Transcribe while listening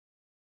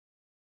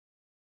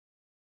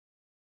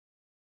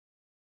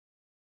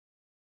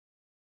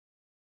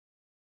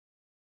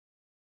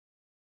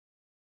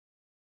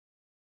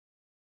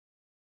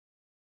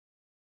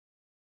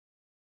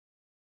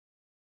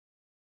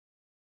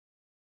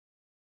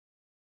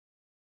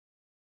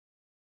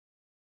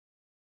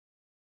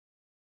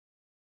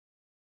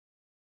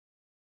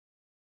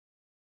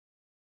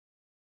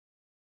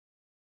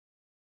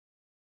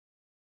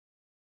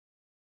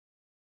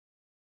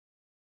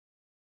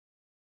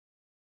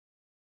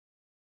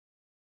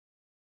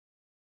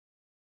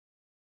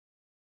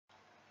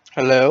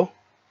Hello?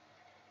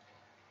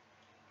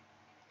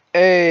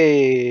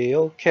 Hey,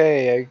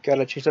 okay, I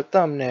gotta change the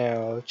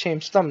thumbnail.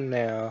 Change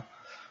thumbnail.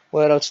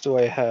 What else do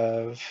I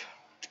have?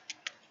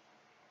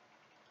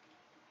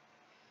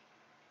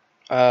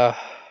 Uh,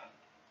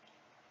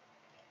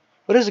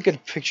 what is a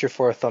good picture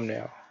for a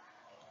thumbnail?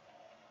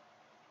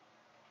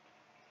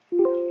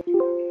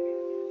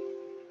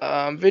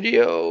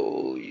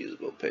 Video,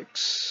 usable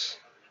pics.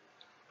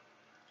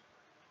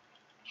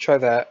 Try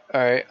that.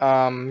 Alright,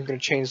 I'm gonna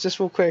change this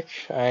real quick.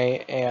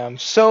 I am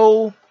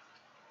so...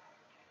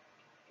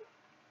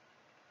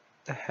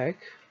 The heck?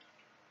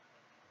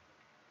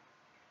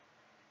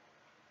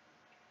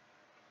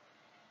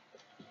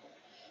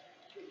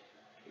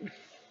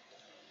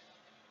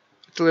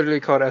 It's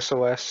literally called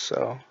SOS,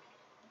 so...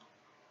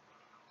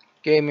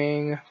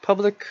 Gaming,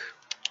 public.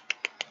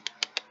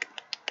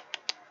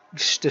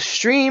 The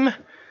stream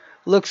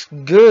looks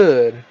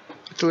good.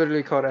 It's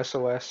literally called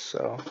SOS,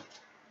 so...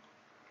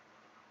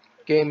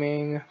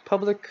 Gaming,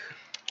 public.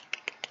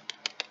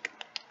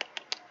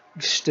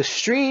 The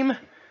stream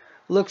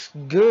looks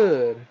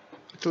good.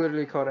 It's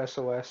literally called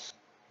SOS.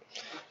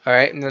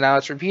 Alright, and then now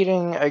it's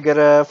repeating. I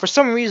gotta, for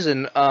some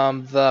reason,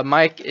 the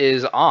mic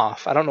is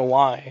off. I don't know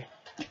why.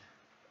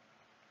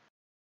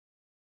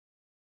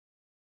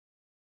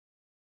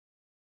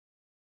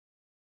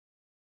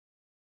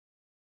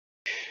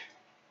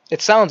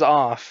 It sounds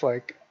off,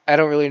 like, I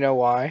don't really know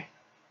why.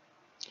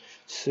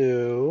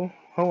 So,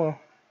 oh well.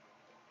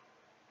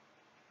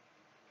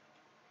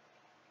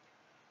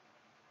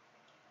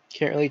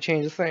 Can't really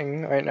change the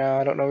thing right now.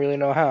 I don't really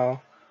know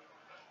how.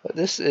 But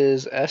this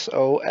is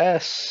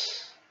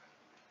SOS.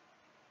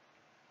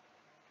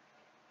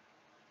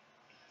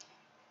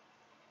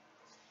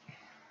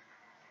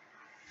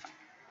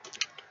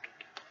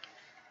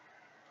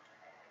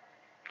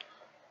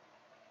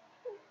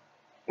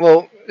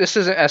 Well, this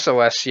isn't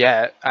SOS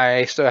yet.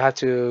 I still have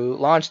to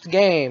launch the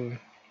game.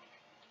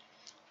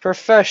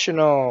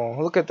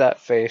 Professional. Look at that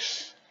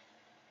face.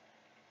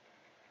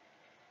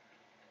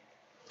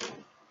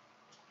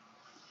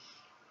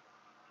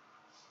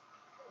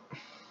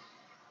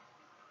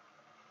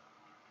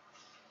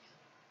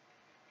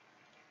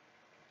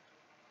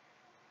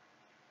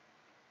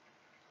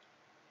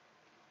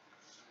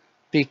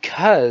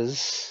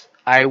 Because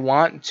I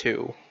want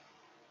to.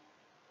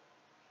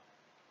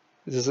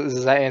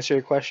 Does that answer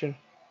your question?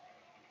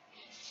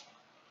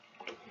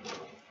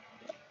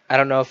 I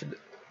don't know if...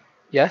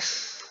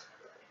 Yes?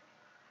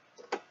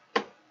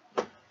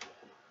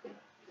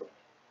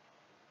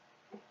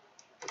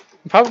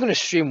 I'm probably gonna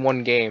stream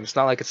one game. It's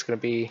not like it's gonna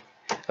be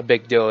a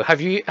big deal. Have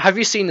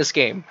you seen this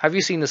game? Have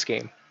you seen this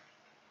game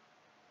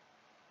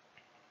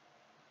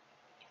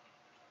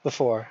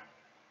before?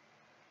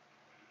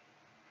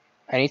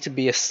 I need to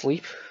be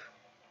asleep.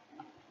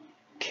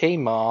 Okay,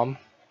 mom.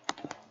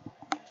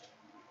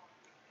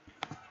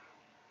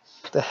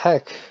 The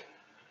heck?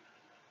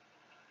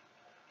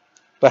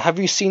 But have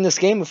you seen this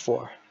game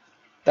before?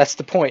 That's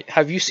the point.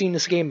 Have you seen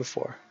this game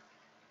before?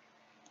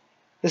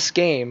 This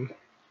game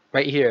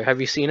right here. Have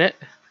you seen it?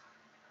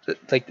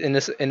 Like in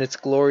its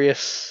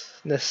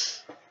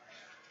gloriousness.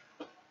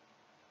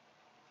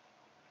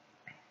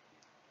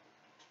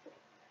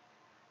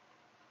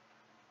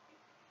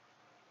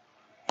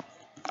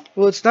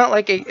 Well, it's not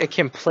like I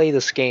can play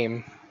this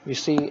game. You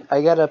see,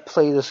 I gotta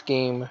play this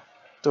game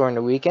during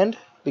the weekend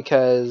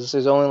because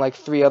there's only like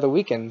 3 other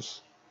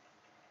weekends.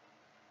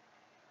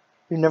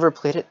 We've never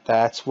played it.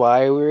 That's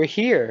why we're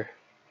here.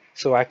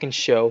 So I can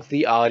show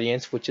the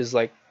audience, which is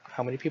like,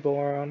 how many people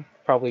are on?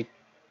 Probably,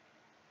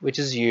 which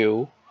is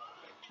you,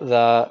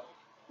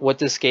 what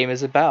this game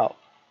is about.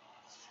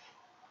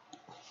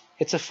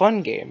 It's a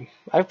fun game.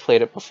 I've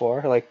played it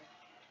before, like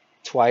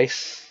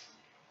twice.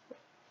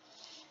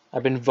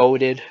 I've been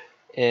voted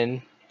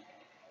in.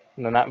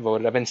 No, not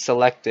voted. I've been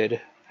selected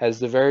as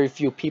the very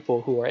few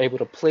people who are able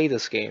to play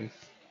this game.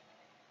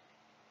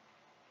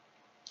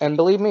 And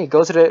believe me,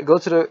 go to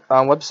the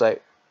website.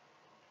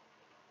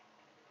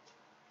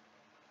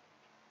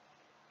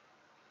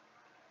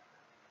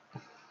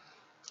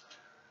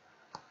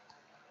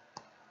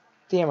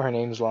 Damn, her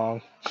name's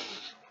long.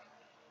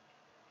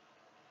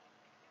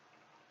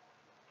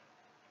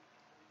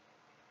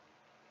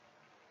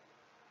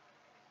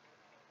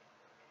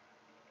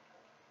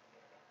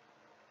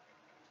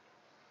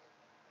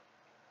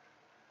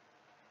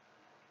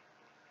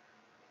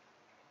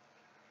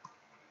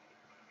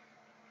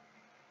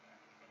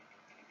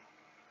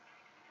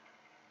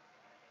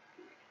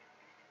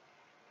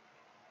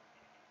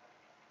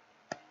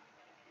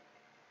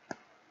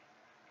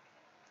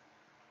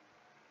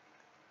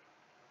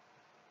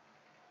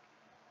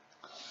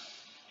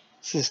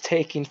 This is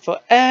taking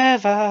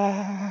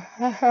forever.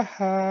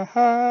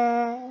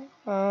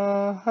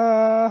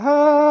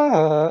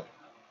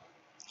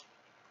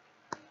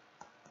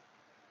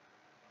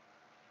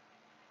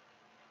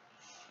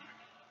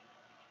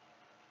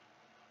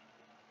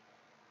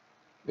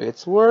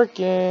 It's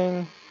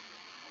working.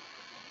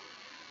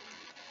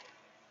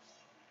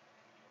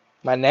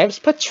 My name's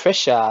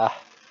Patricia.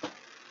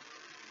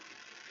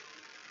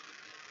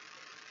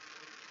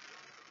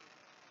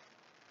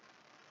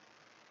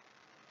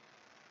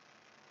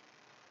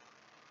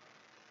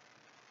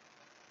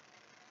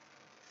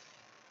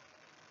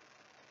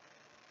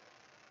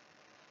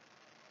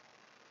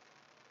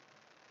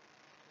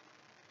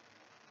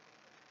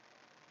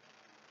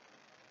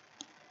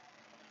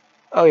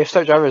 Oh, you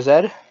start driver's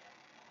ed?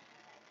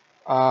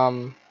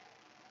 Um,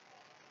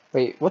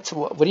 wait, what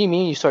do you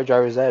mean you start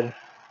driver's ed?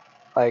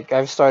 Like,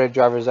 I've started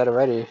driver's ed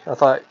already. I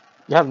thought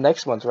you have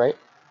next month, right?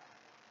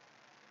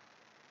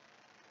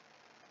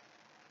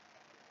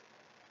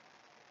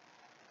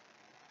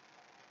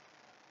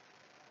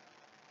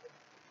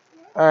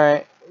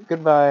 Alright,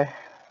 goodbye.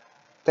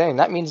 Dang,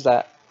 that means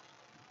that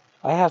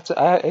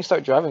I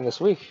start driving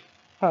this week.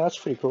 Oh, that's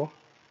pretty cool.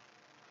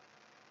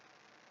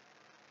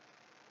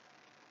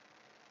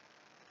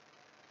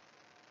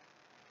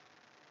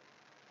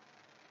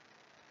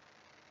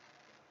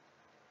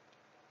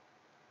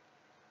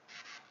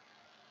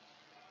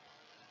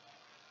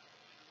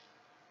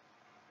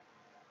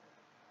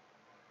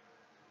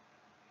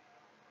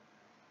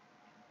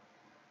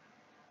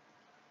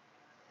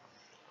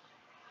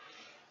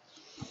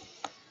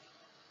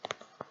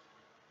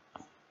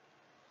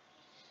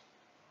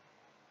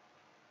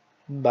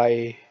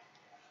 Bye.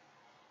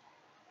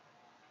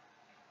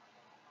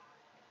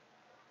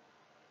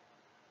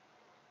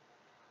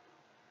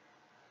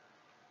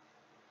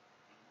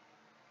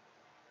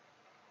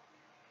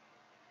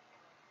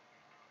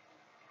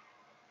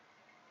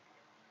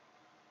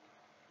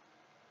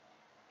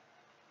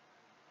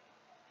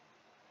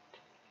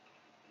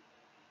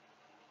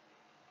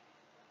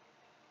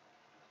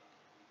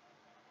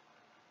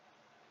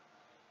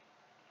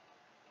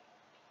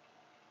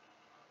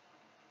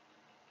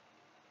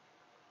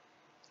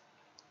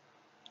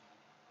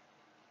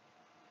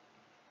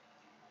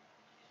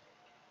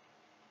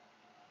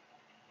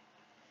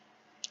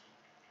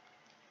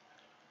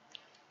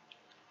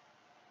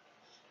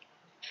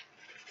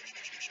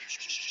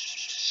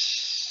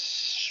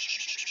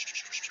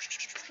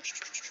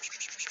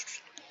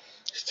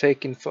 It's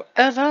taking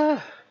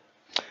forever.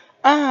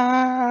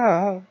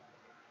 Ah,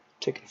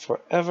 taking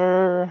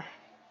forever.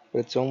 But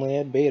it's only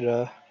a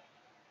beta.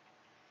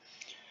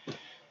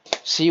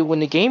 See, when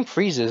the game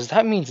freezes,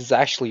 that means it's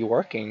actually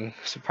working.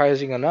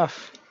 Surprising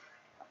enough.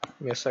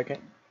 Give me a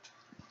second.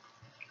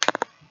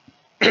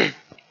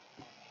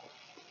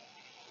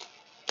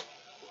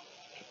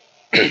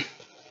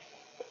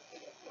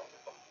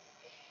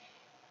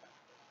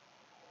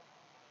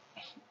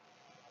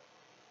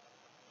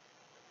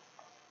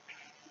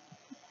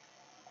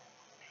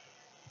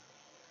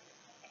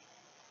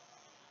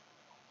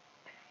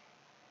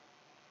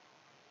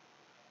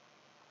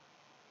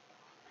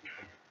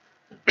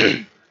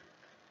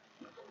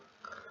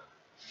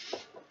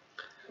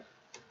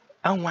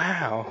 Oh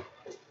wow.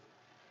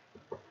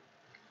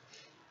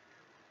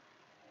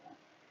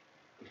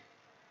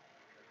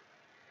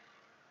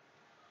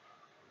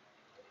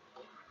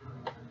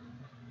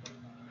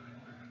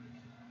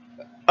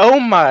 Oh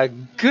my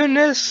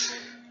goodness.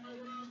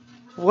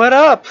 What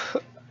up?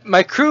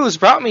 My crews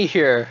brought me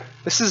here.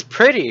 This is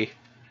pretty.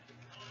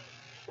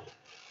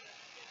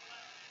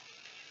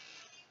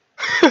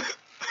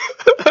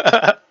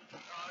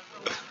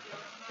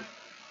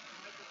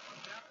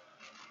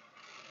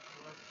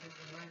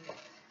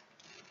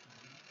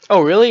 Oh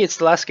really? It's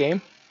the last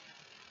game?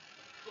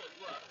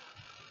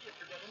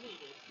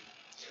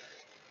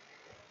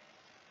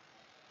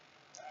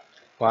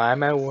 Why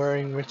am I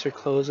wearing winter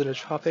clothes in the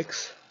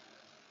tropics?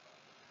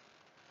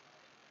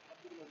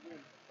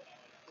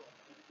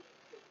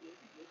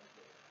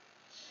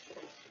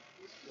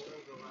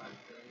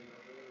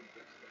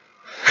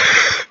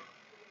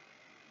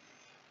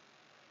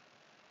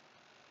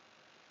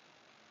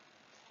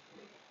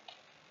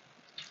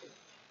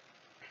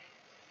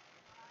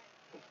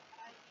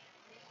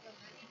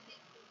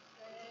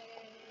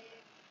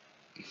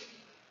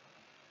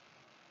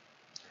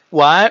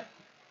 What?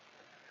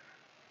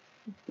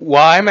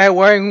 Why am I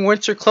wearing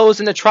winter clothes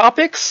in the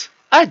tropics?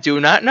 I do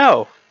not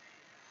know.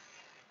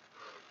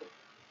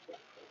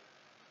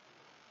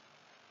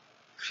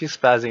 She's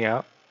spazzing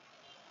out.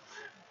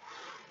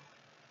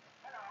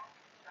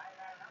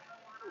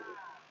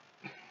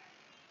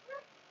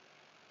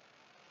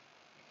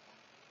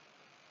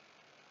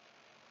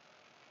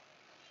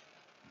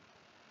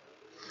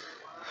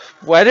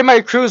 Why did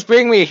my crews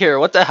bring me here?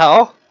 What the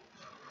hell?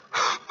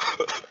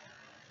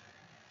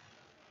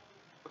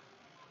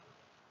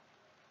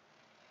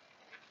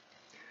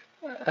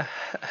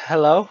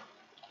 Hello?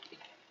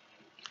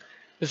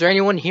 Is there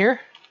anyone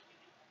here?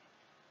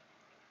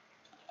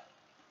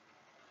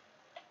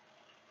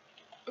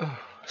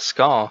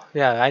 Skull.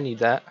 Yeah, I need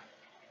that.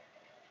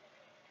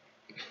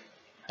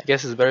 I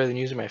guess it's better than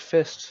using my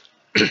fists.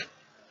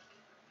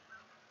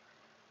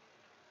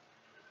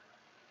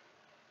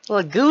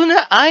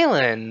 Laguna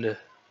Island.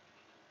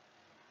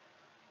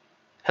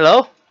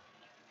 Hello?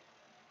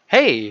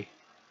 Hey.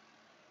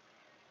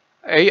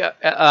 Are you,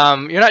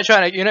 you're not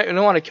trying to, you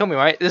don't want to kill me,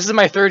 right? This is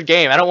my third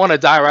game. I don't want to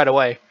die right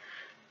away.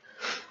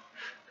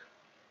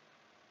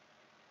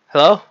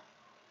 Hello?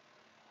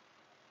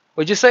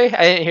 What'd you say?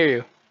 I didn't hear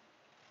you.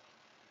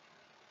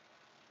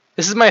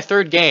 This is my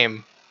third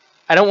game.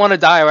 I don't want to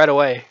die right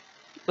away.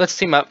 Let's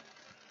team up.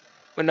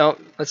 But no,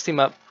 let's team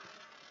up.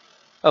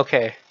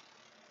 Okay.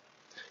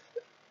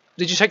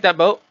 Did you check that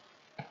boat?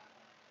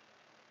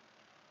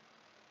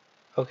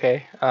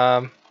 Okay.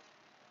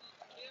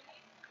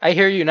 I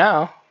hear you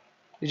now.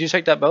 Did you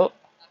take that boat?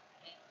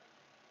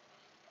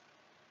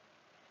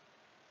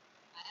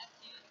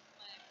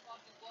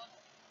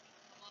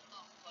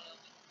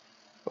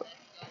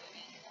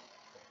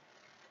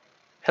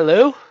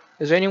 Hello?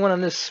 Is there anyone on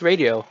this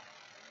radio?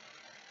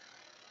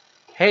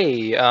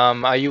 Hey,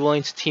 are you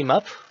willing to team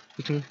up?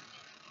 We can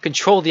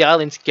control the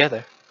island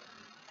together.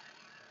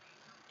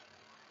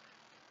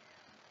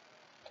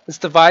 Let's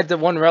divide the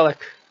one relic.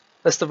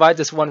 Let's divide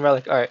this one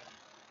relic. Alright.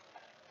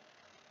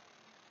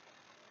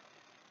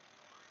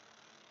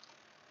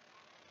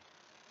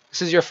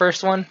 This is your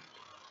first one?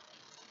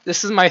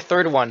 This is my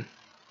third one.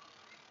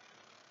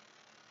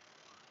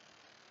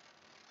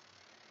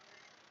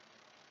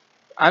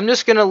 I'm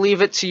just gonna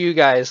leave it to you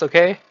guys,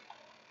 okay?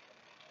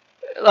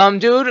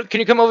 Dude, can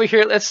you come over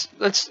here?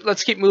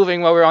 Let's keep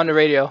moving while we're on the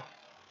radio.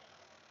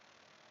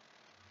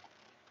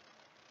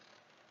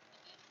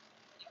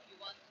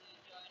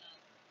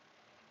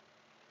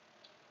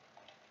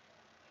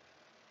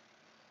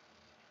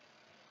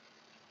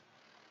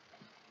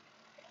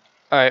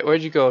 Alright,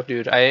 where'd you go,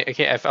 dude? I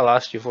can't. I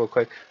lost you real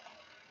quick.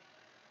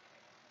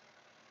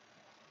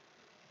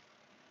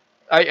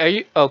 Are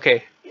you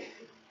okay?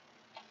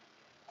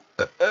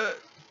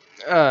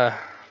 Uh.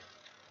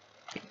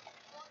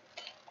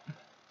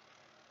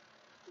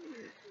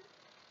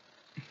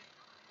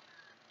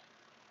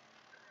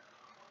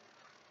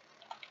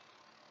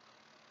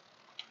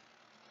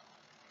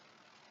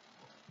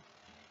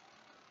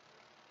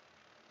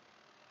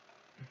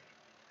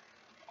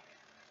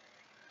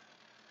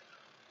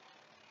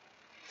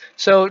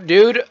 So,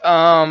 dude,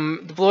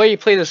 the way you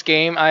play this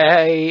game,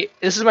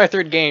 this is my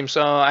third game,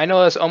 so I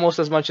know that's almost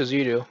as much as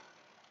you do.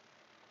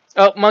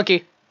 Oh,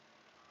 monkey.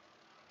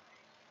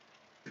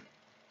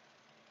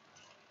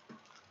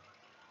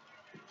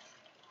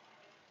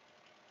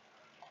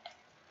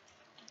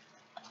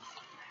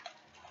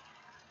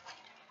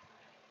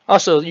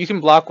 Also, you can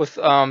block with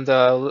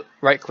the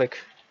right click.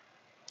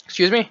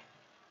 Excuse me?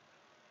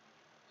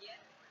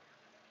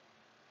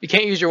 You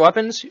can't use your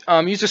weapons?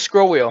 Use the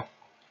scroll wheel.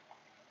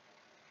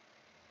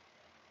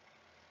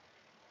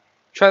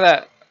 Try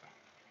that.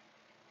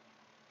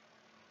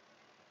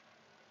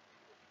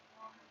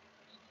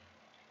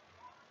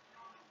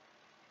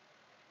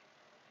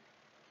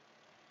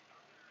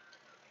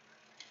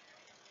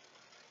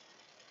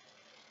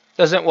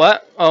 Doesn't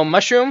what? Oh,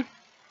 mushroom?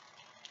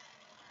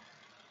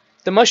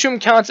 The mushroom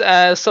counts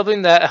as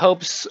something that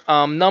helps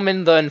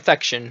numbing the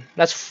infection.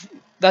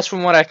 That's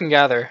from what I can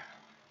gather.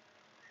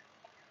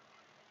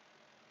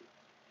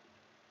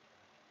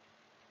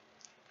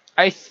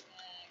 I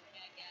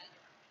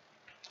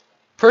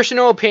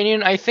Personal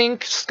opinion, I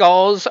think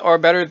skulls are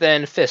better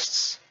than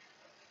fists.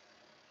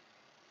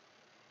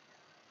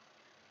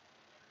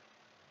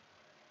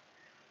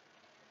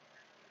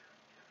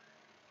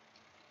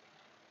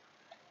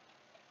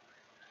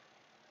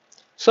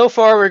 So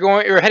far,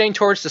 we're heading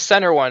towards the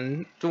center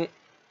one.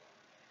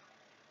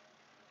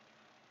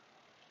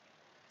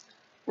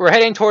 We're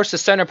heading towards the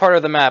center part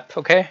of the map,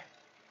 okay?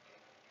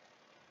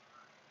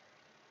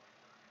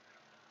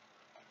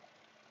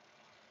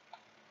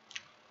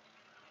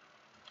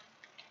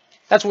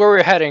 That's where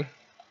we're heading.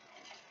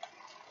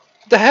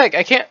 What the heck?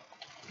 I can't.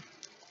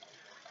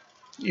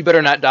 You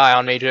better not die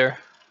on me, dear.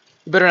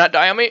 You better not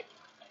die on me.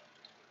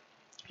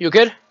 You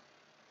good?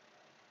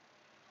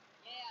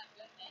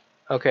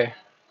 Okay.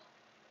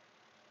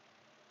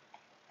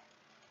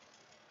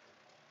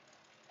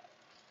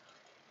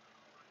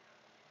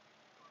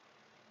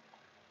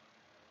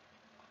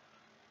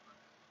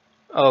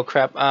 Oh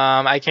crap.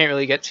 I can't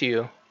really get to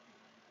you.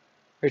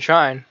 We're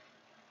trying.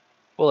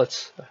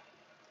 Bullets.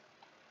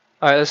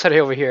 Alright, let's head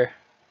over here.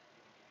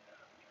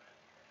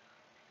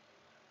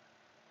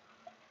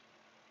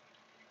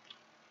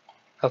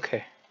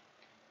 Okay.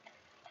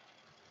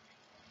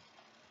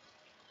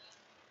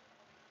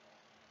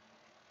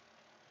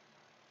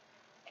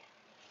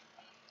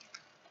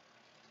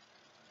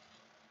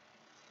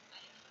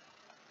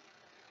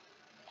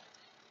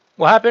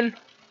 What happened?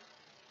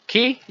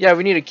 Key? Yeah,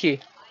 we need a key.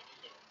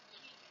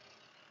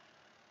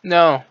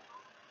 No.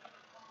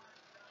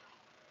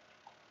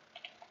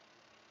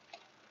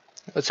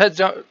 Let's head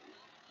down.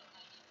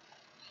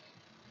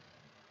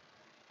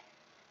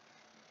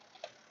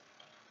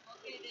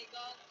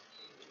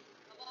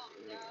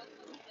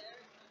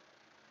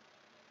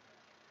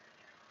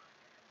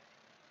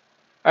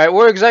 Alright,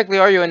 where exactly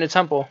are you in the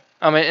temple?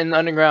 I mean, in the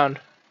underground.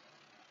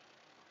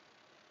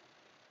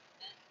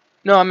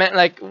 No, I meant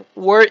like,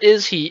 where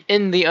is he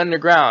in the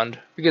underground?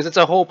 Because it's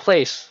a whole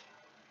place.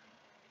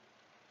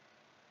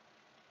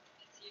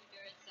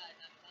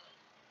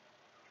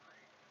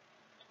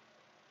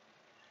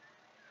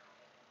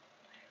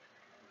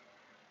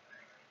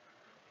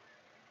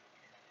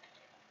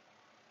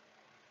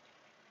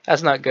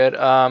 That's not good.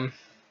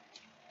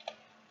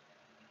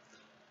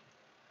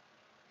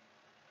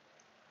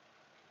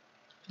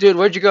 Dude,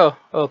 where'd you go?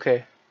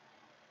 Okay.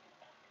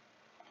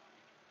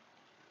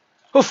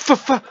 Oh,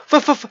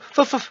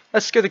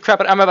 that scared the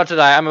crap out. I'm about to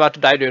die. I'm about to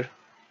die, dude.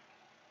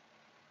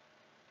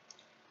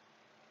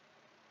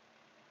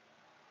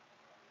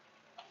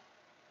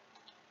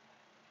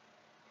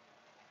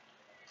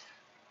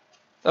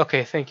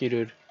 Okay, thank you,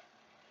 dude.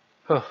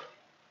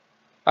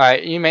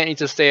 Alright, you might need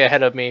to stay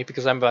ahead of me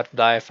because I'm about to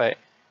die if I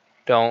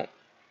don't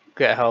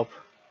get help.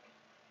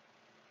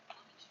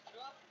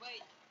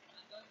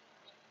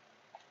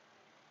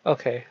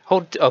 Okay,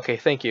 hold. Okay,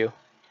 thank you.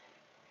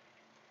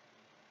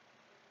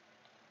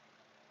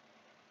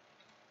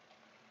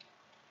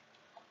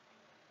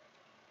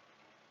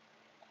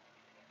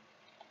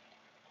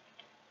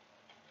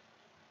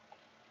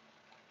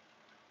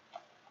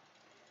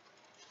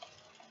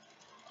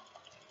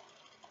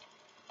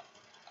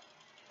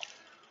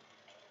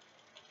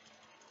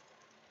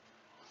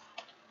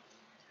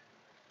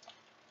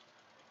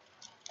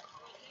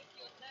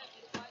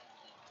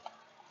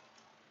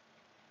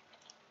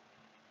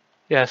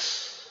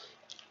 Yes,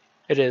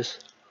 it is.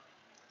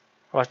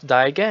 I'm about to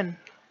die again.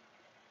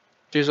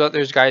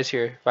 There's guys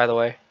here, by the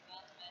way.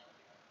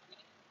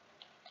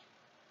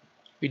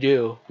 We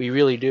do. We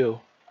really do.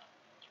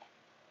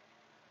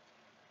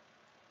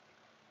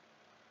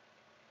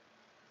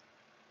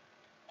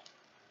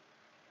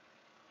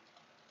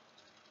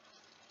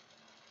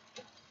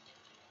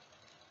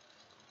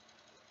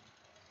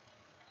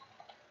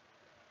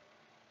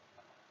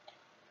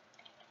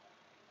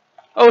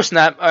 Oh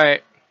snap!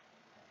 Alright,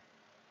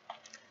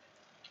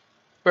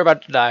 we're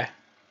about to die.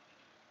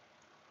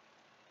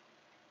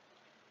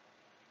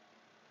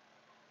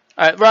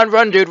 Alright, run,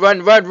 run, dude,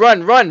 run, run,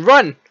 run, run,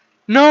 run!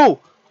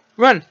 No!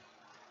 Run!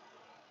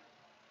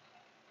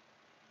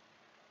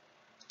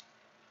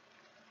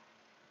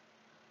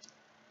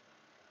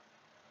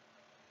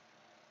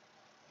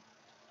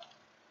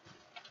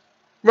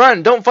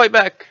 Run! Don't fight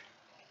back!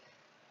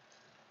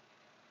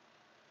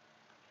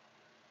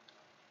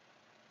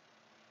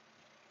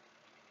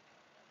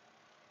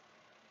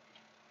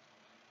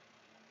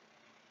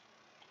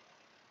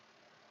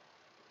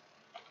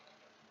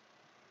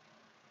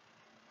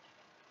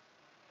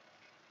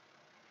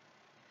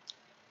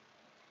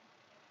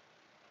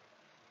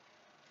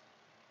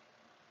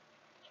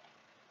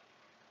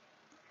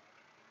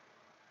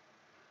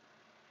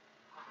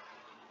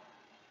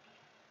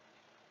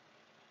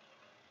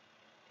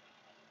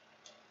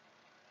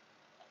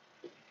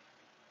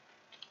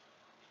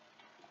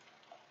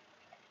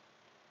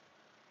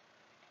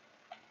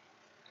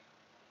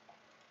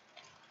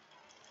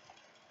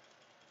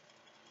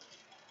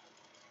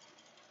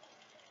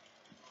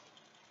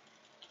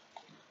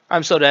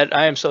 I'm so dead.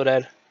 I am so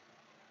dead.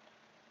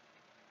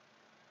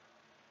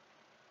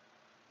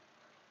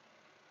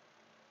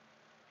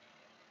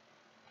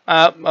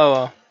 Oh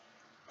well.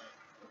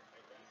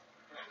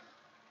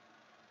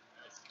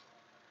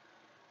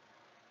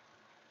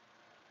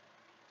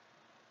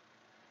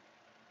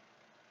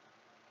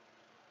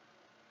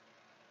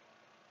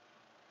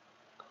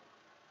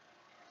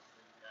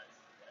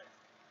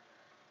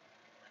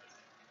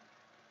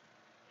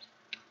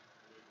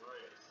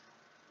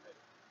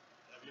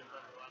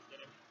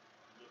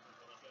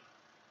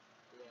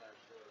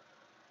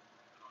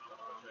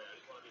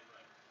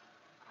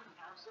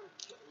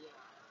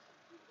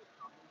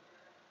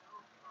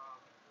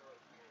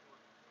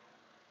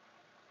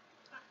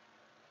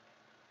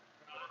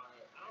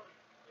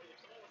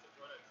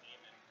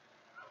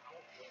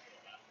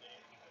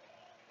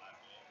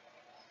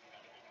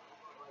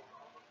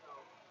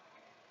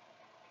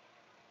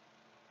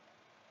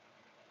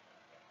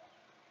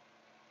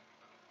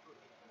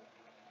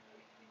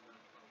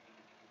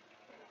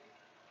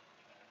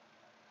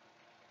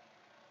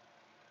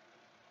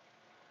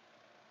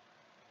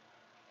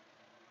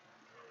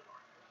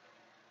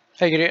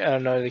 Hey, get it? Oh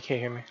no, they can't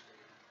hear me.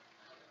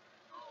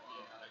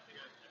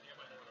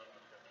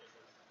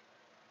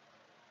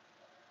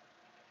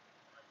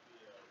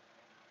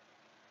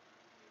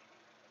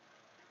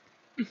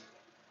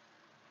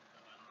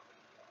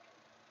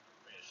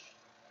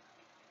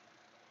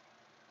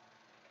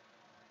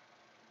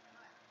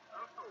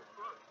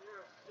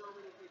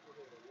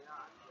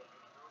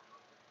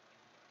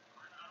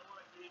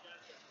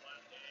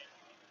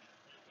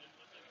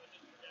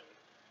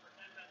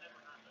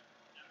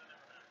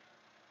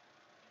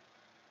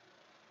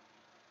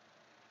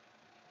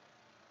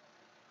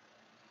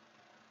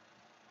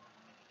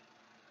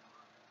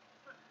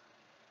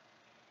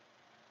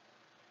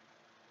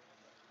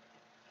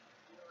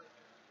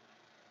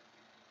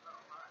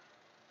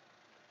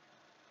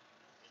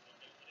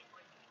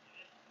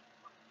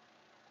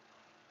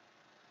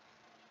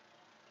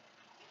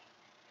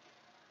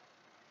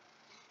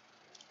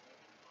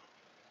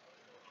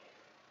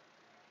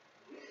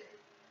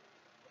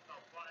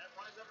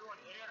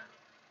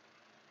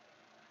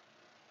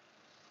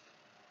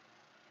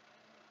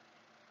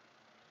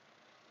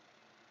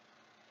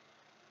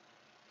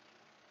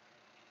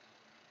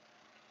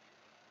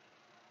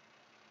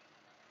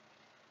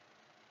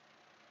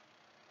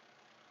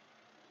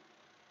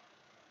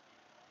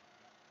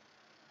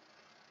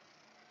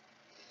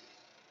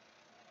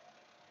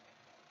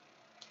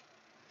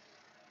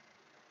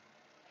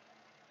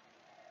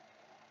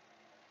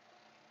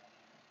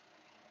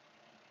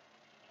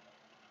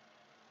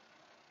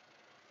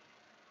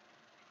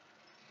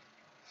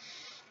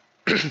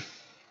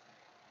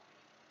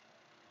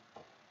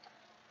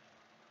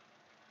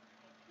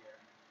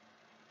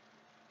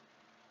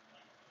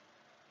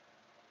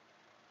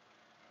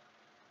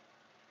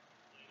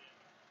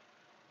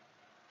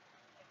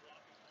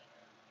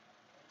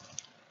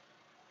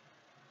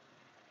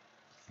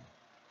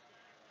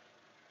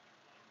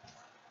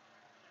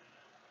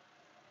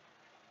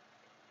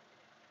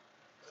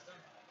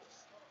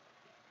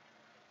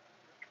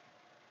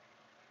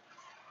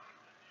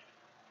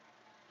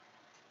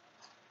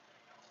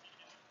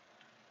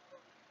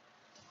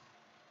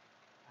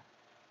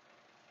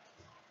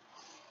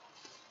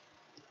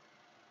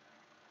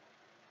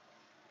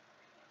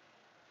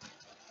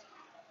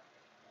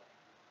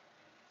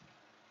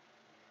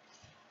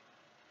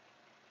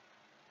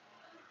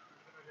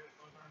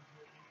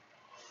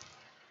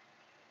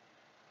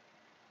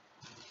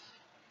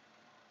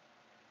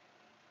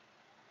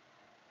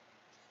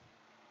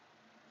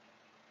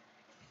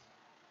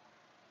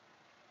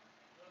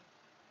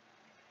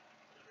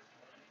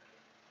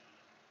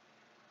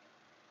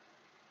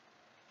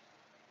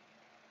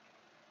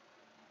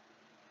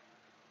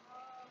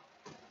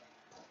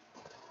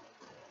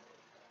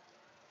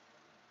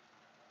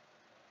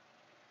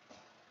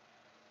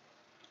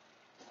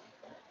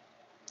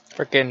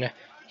 Frickin'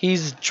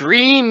 he's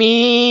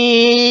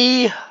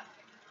dreamy.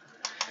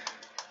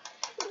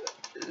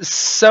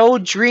 So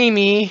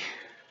dreamy.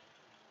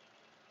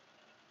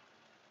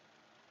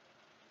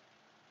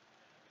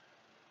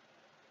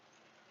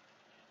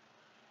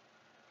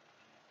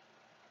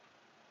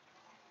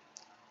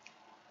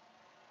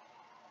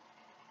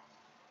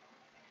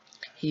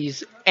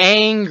 He's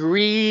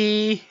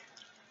angry.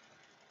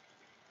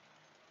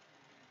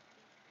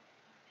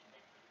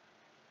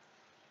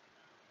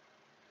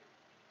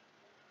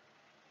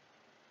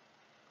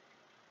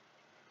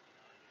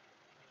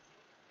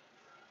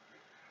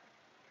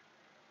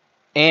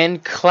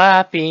 And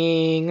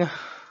clapping.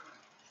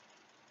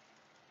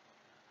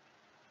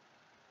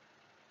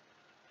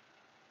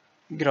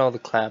 Get all the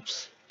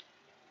claps.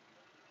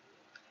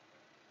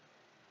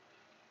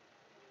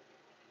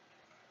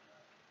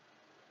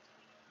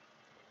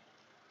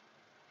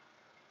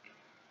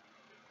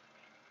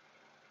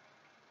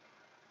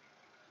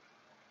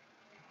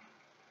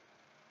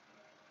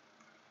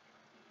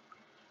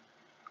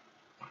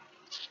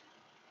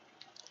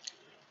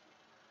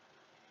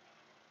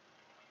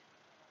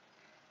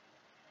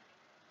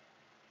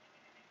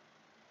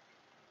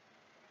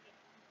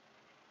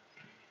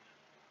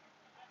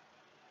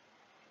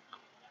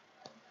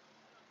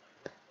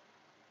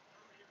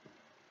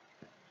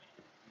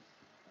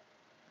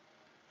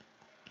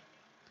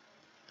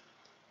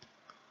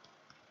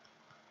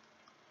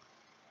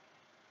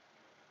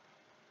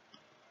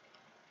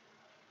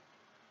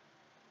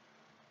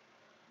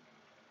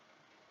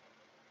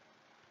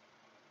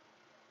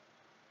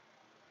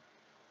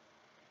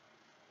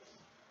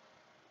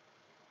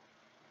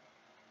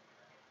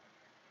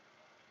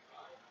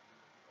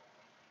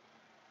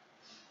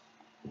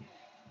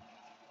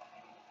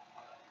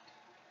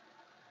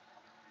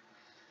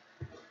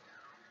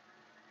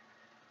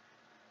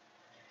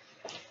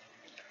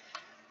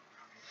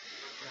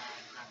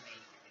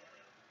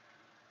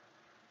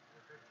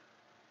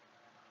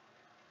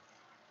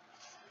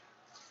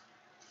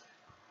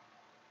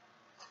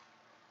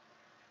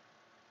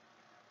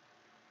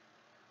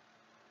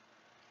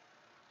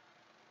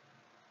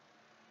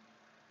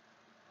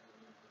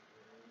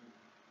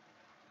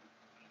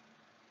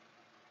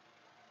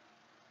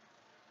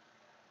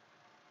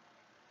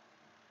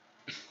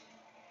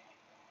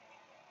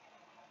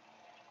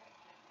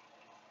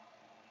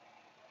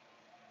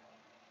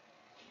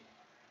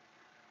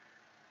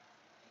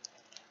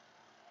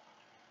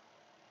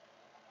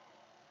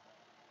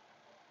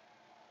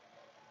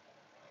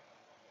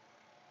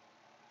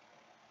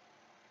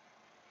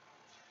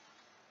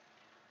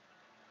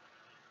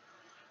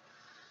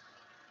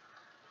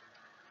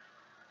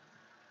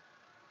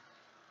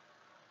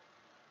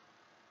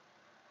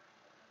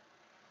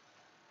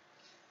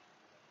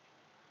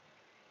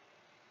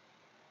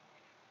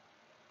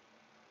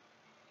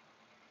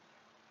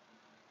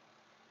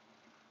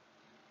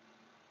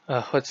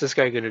 What's this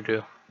guy gonna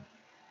do?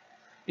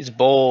 He's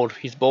bold.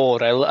 He's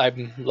bold.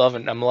 I'm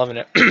loving. I'm loving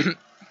it.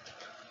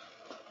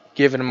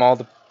 Giving him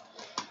all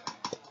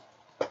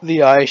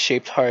the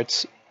eye-shaped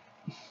hearts.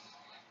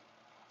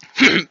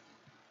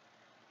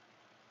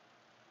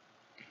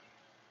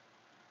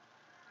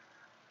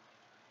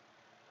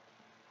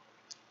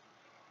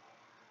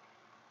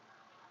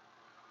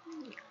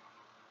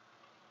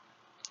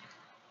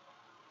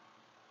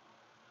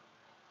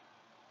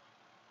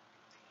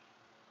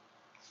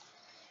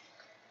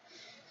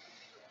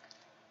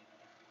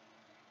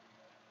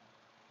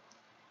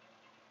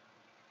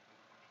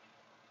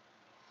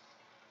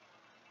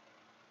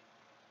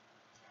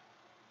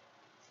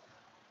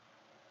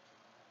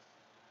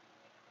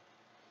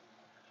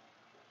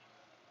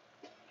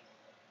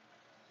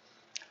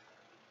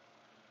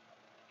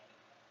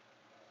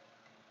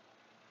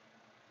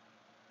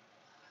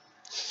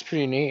 This is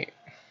pretty neat.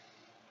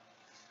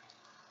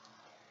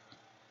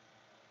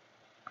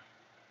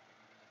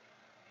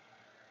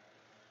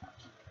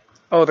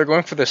 Oh, they're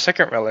going for the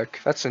second relic.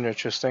 That's an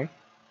interesting.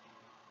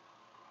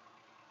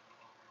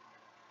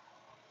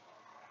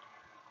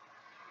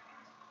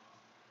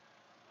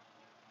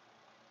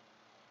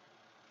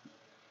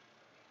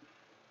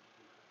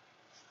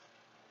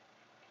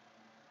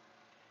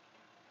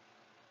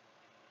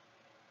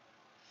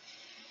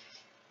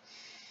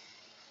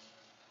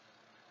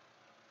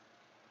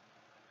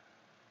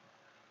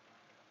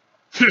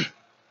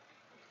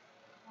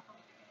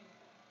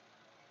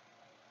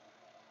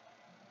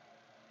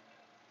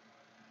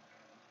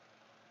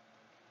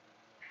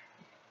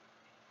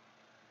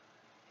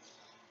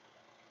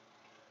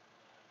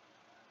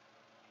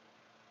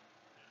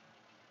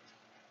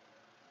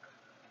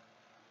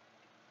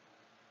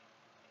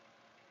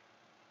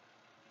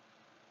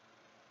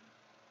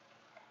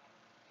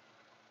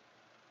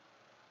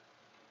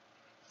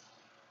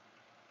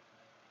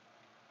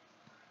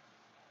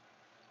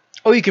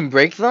 Oh, you can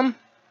break them?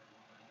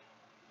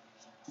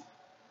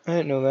 I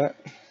didn't know that.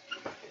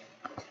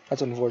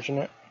 That's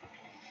unfortunate.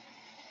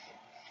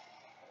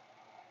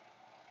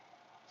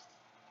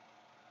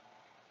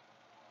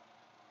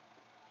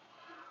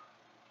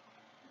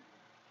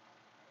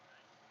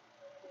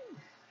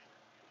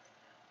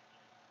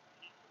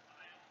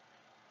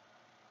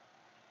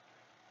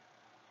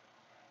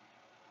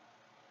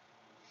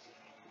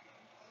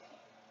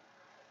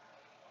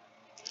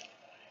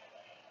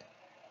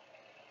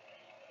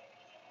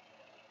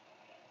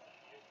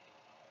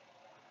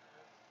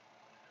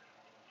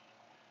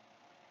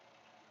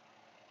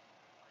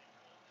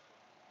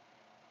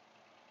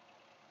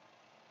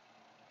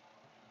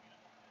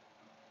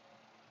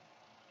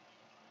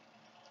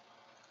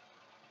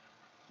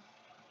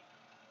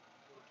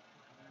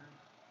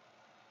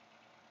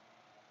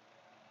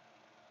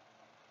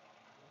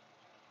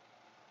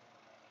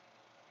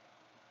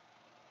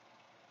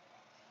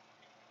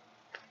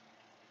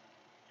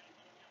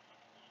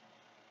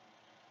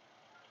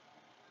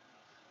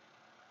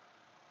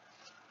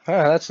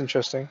 Ah, that's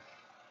interesting.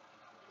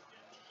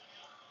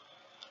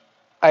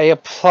 I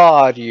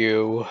applaud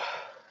you.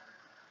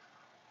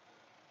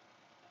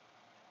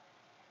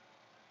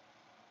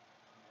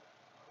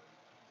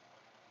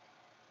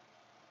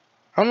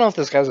 I don't know if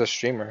this guy's a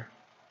streamer.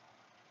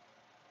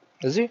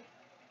 Is he?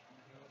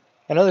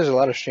 I know there's a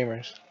lot of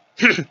streamers.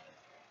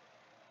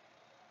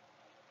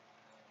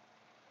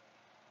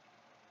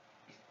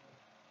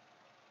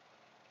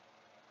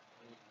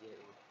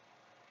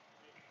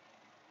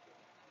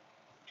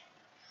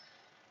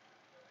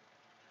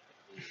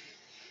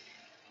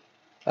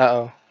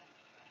 Uh-oh.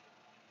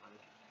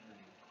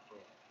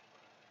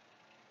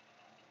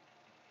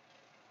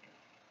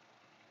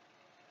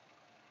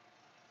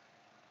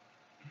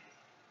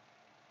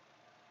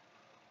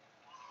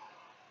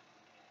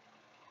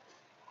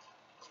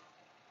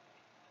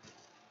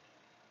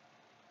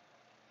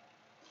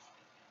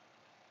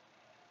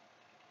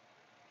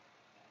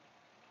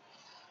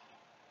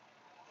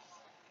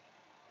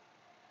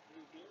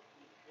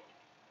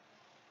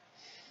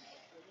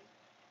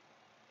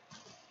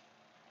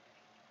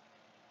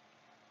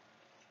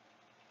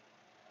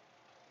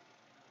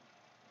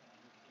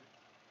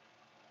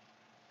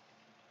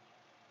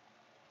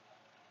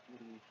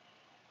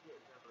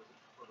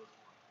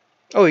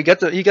 Oh, you got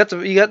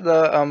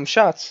the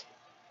shots.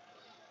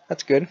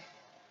 That's good.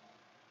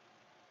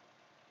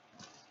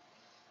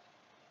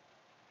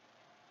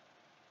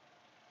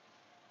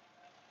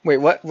 Wait,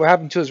 what? What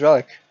happened to his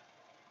relic?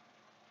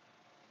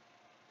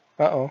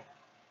 Uh-oh.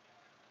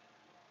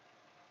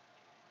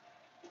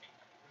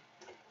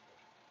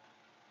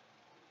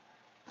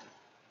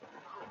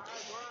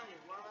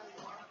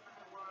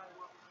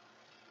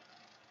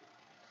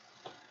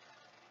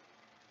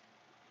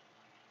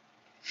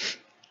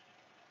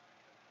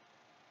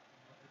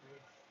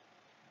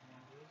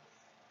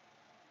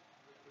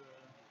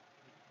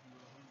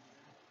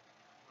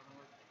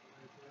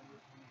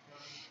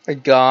 My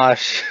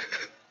gosh.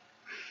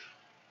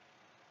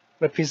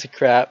 What a piece of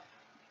crap.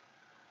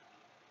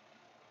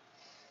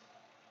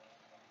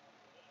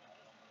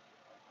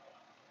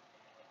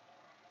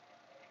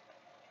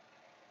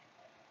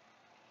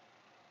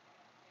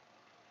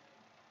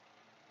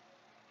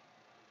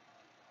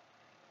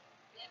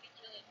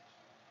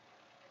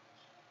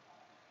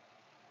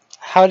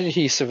 How did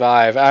he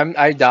survive?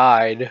 I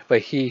died,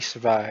 but he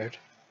survived.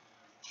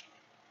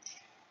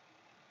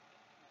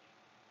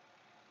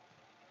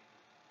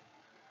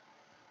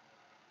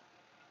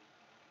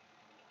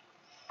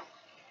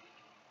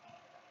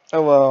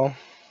 Oh well.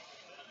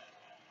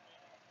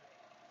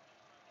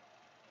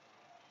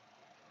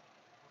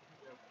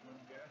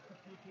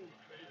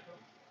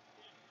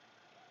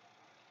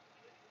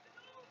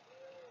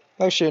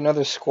 Actually,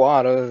 another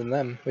squad other than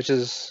them, which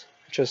is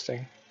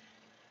interesting.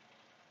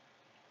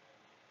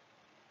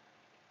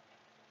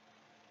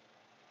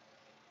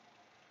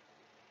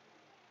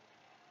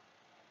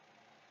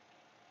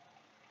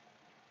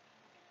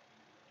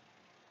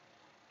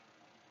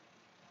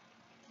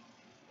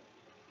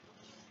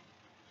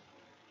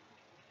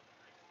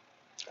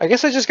 I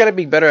guess I just gotta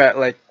be better at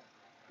like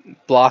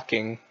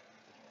blocking.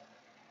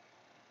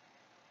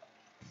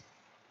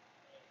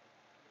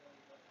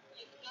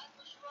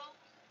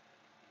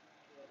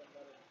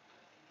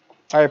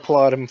 I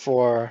applaud him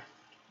for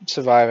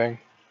surviving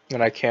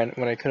when I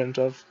couldn't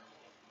have.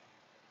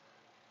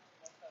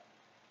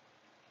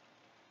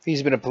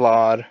 He's been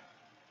applauded.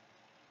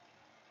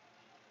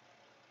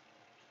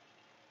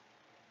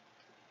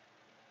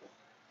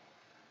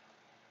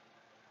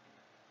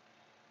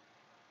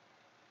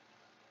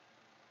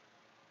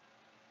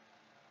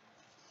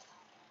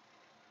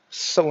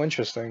 So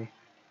interesting.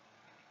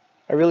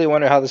 I really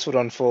wonder how this would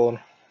unfold.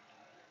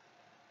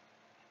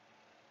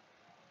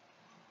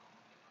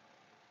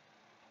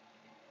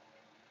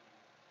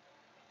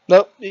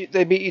 Nope,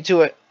 they beat you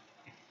to it.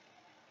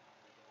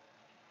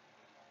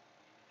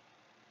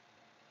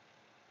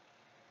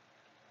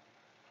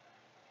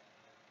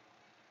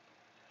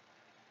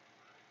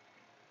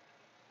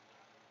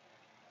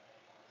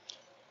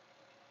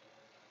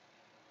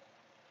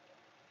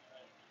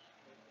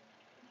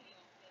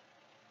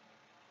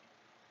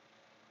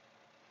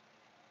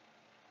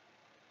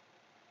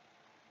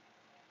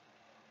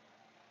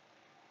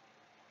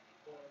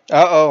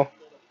 Uh-oh.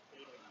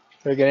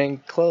 They're getting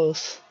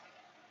close.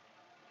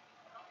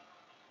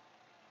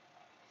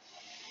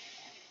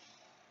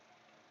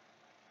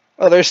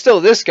 Oh, there's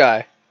still this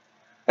guy.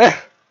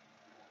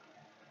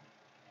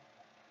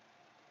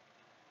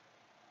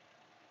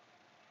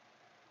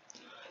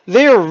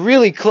 They are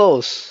really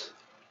close.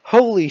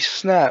 Holy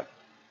snap.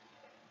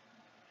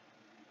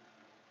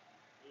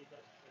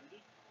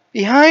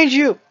 Behind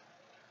you!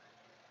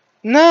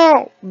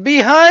 No!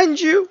 Behind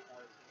you!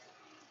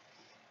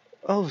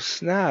 Oh,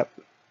 snap.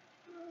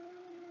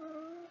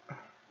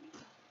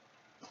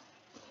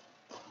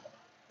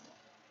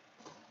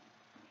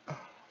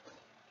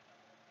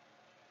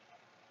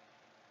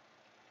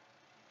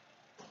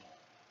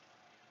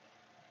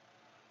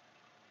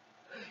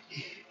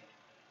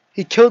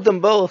 He killed them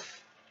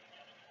both.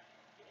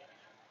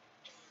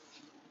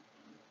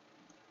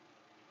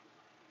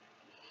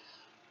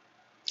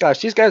 Gosh,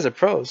 these guys are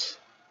pros.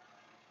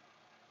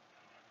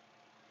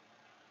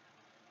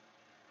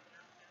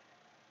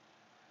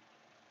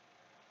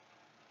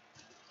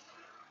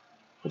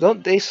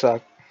 Don't they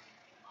suck?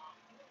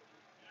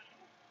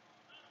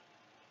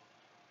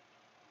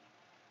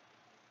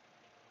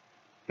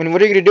 I mean,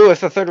 what are you gonna do with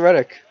the third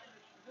Reddick?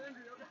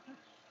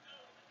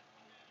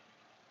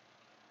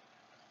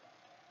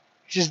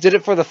 He just did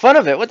it for the fun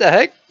of it. What the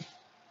heck?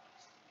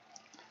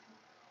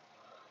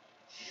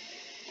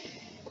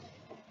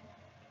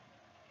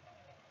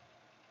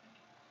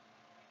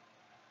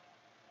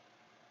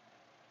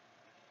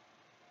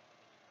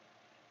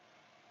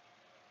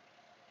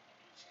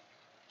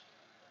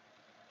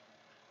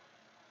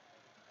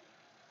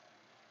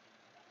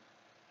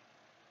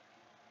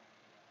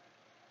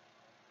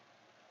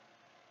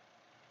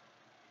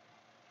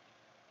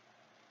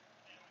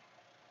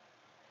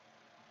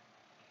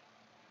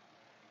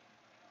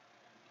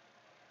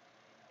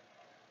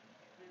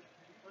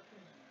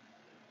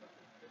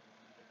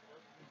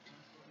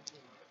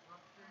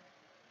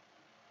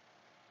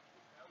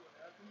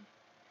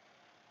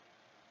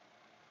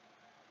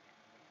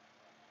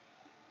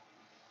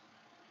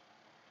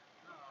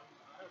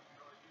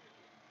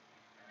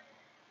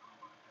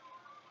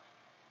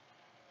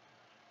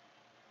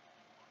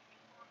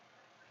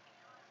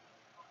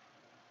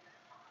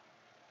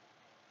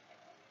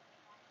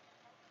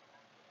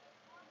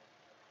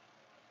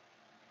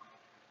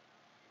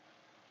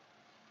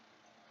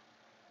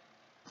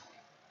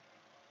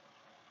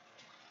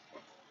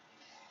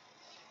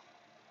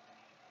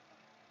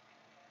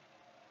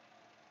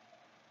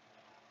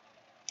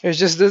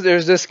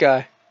 There's this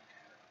guy.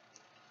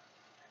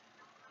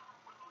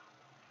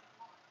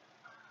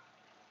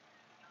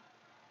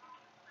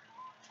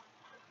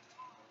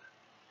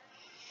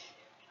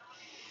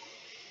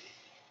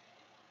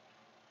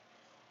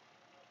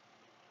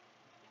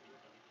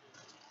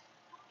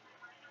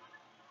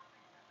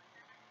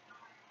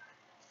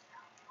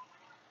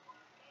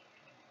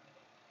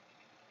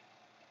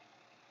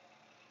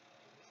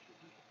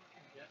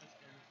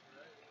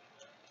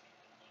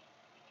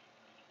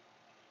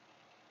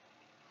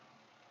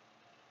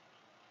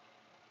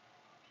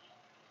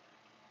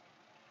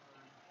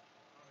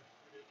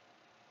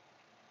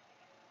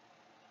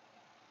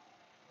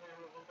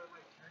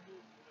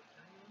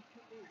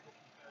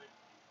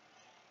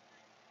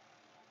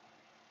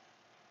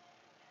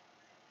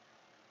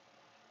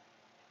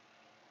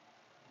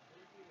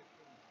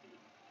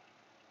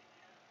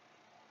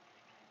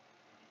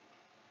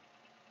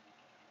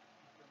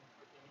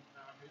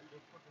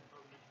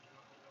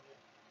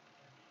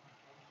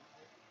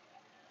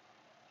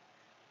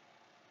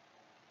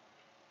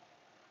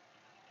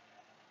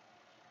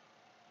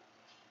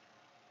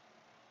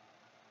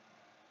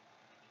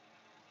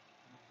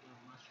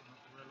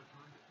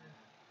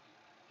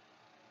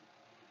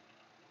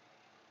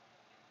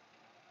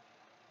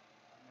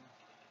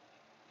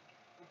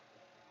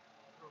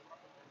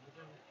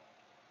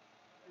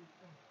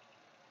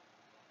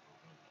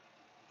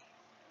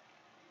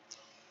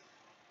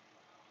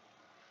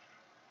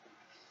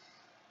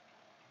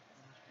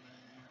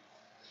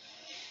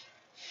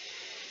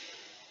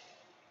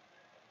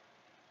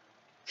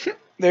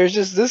 There's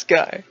just this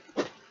guy.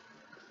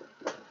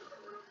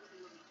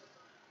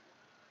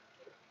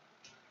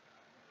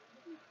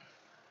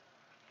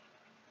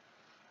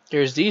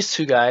 There's these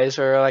two guys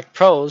who are like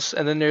pros,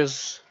 and then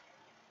there's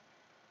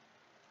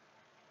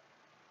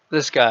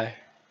this guy.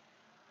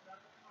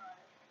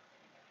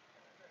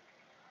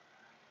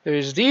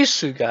 There's these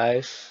two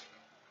guys,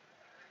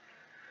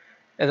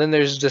 and then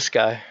there's this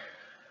guy.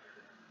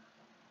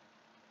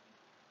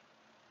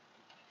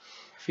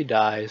 If he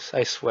dies,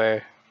 I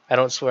swear. I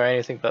don't swear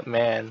anything but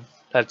man.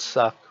 That'd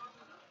suck.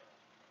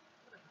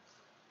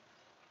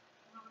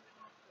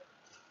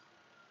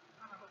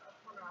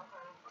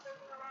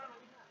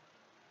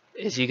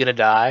 Is he gonna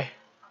die?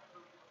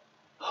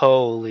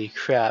 Holy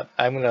crap.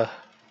 I'm gonna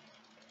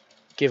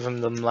give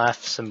him them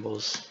laugh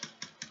symbols.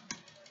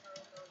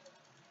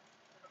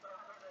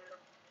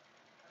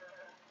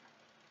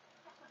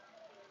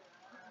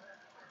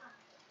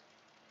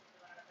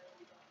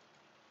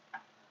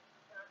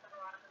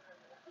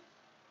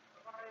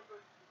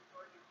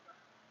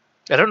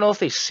 I don't know if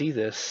they see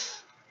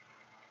this.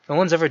 No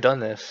one's ever done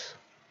this.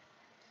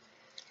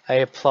 I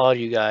applaud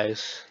you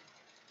guys.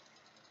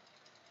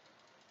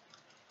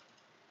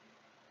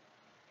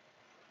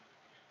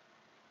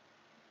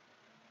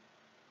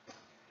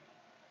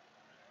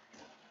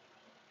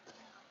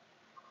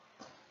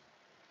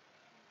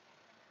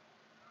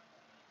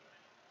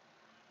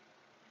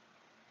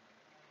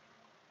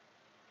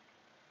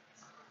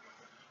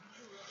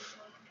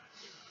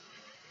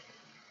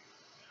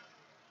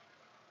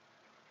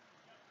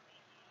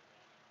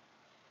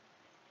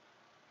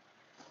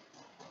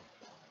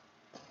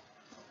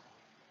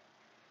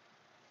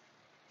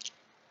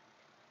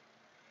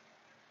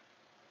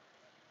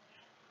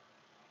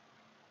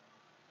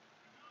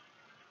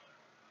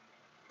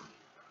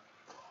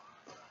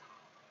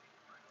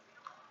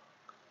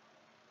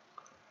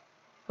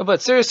 Oh, but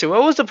seriously,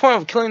 what was the point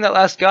of killing that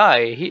last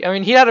guy? I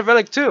mean, he had a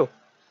relic too.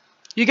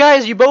 You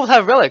guys, you both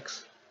have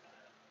relics.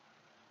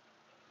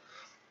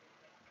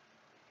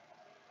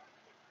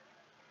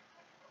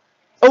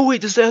 Oh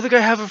wait, does the other guy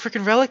have a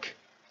freaking relic?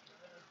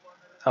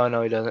 Oh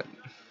no, he doesn't.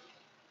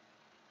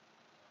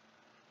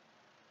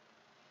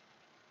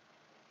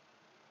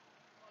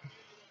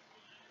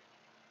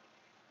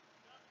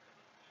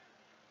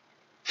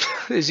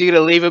 Is he gonna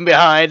leave him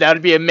behind?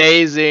 That'd be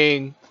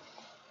amazing.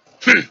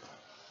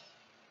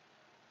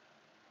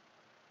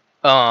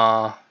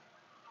 Aw,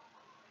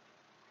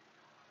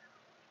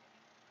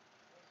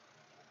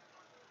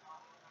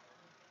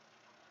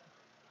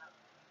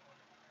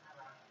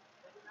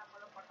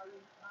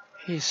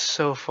 he's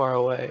so far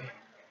away.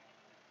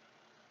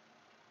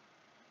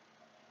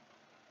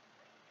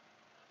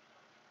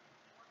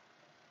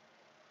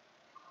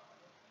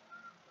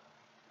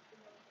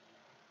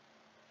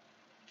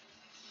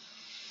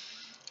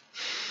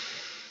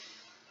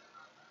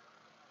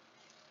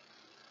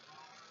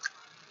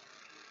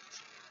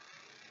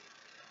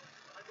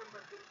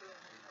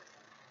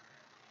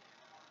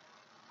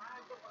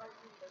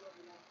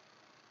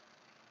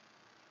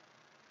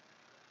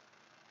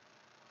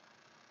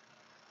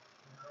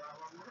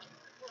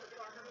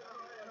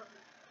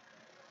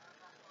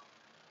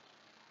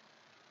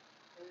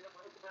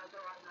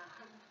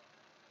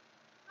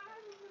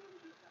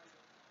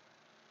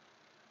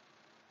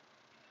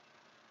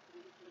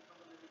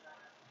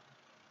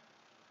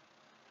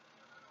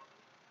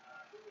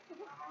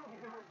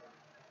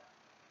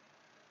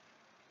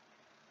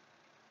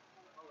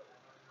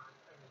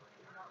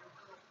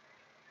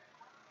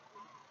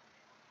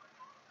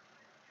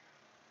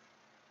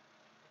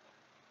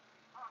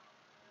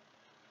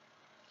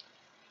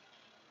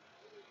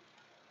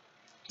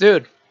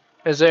 Dude,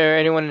 is there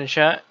anyone in the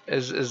chat?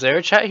 Is there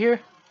a chat here?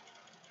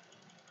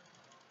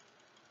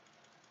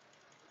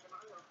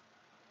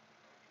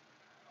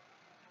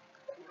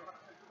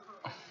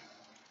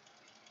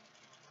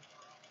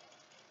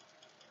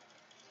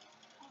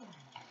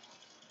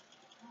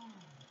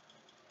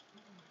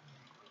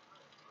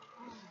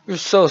 You're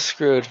so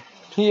screwed.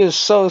 He is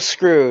so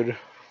screwed.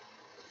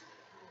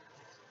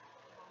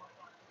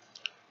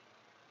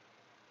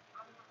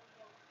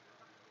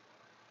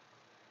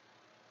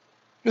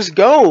 Just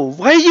go.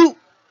 Why are you?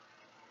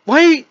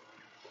 Why?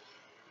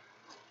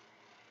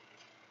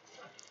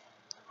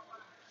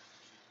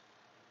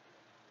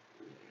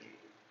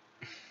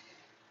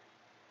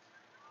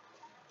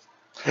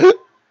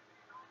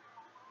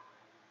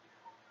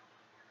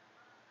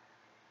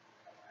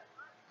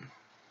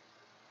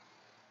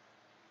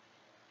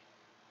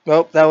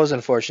 Well, that was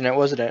unfortunate,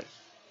 wasn't it?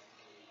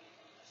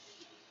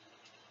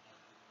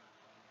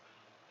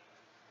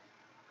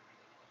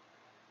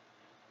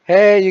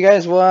 Hey, you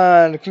guys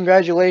won!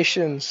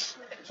 Congratulations!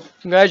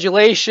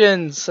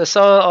 Congratulations! I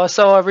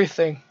saw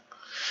everything.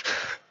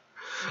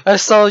 I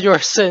saw your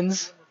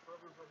sins.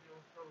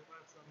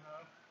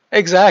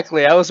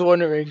 Exactly. I was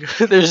wondering.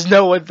 There's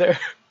no one there.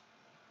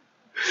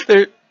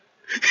 There,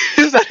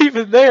 he's not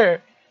even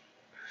there.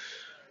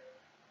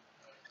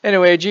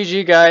 Anyway,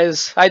 GG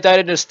guys. I died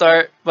in the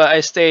start, but I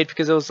stayed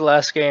because it was the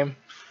last game.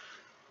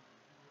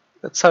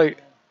 That's how.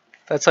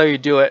 That's how you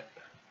do it.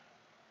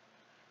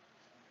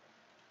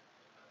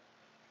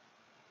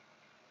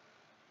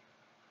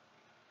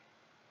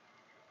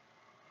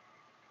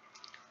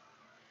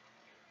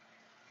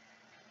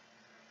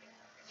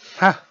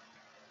 Huh.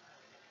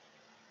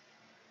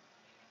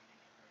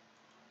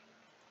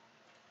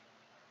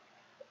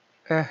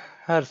 I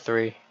had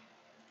 3.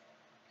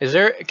 Is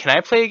there? Can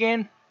I play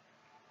again?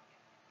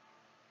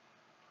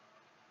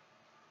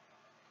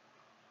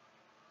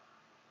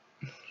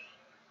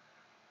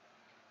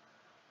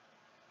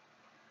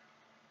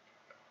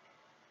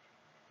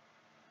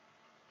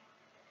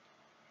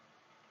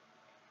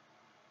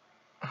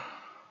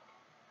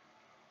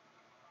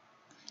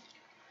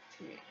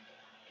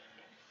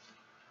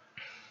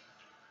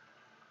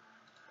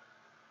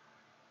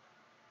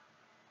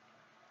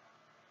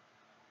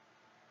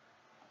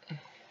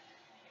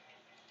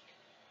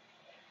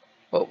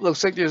 Well,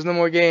 looks like there's no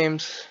more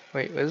games.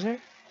 Wait, was there?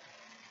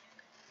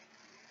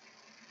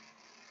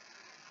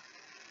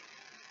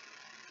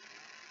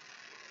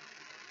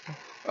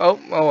 Oh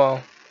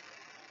well.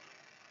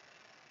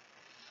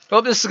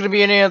 Hope this is going to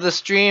be any of the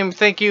stream.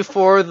 Thank you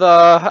for the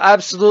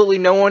absolutely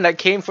no one that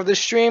came for this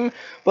stream.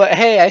 But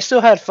hey, I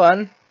still had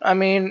fun. I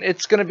mean,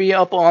 it's going to be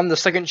up on the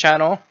second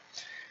channel.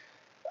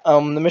 The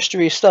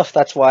mystery stuff,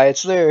 that's why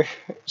it's there.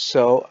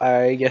 So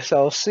I guess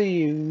I'll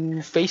see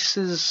you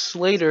faces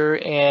later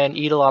and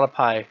eat a lot of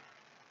pie.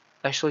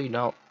 Actually,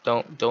 no,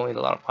 don't eat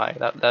a lot of pie.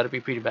 That'd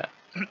be pretty bad.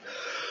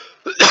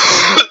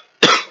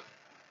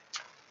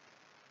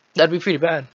 That'd be pretty bad.